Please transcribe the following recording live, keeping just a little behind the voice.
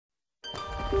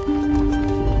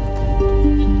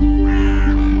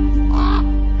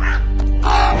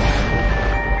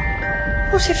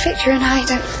What if Victor and I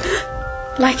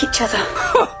don't like each other?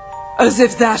 As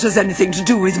if that has anything to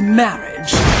do with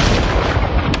marriage.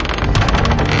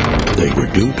 They were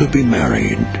due to be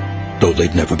married, though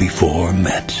they'd never before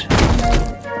met.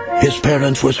 His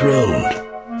parents were thrilled.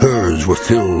 Hers were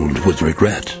filled with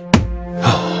regret.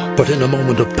 But in a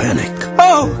moment of panic,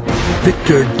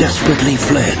 Victor desperately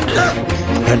fled,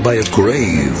 and by a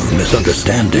grave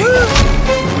misunderstanding,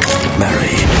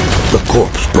 married the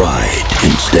corpse bride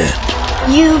instead.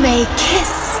 You may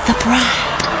kiss the bride.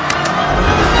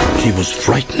 She was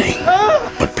frightening,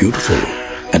 but beautiful,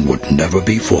 and would never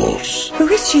be false. Who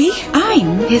is she?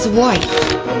 I'm his wife.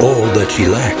 All that she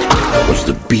lacked was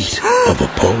the beat of a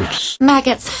pulse.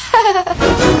 Maggots.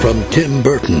 From Tim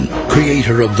Burton,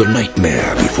 creator of The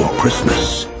Nightmare Before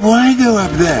Christmas, Why go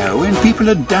up there when people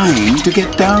are dying to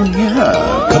get down here?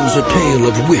 comes a tale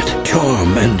of wit,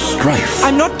 charm, and strife.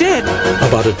 I'm not dead.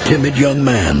 About a timid young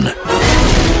man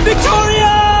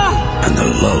Victoria! and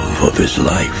the love of his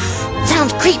life.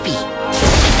 Sounds creepy.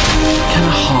 Can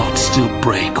a heart still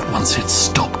break once it's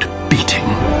stopped beating?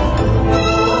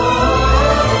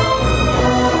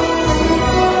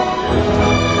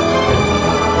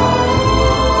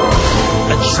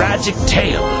 A tragic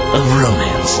tale of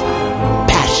romance,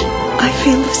 passion, I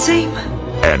feel the same.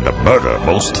 and a murder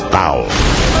most foul.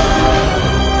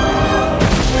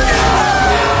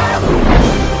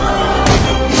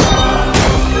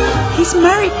 He's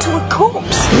married to a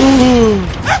corpse.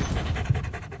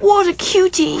 What a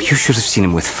cutie. You should have seen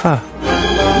him with fur.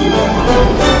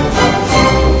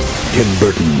 Tim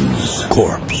Burton's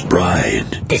Corpse Bride.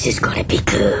 This is gonna be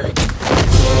good.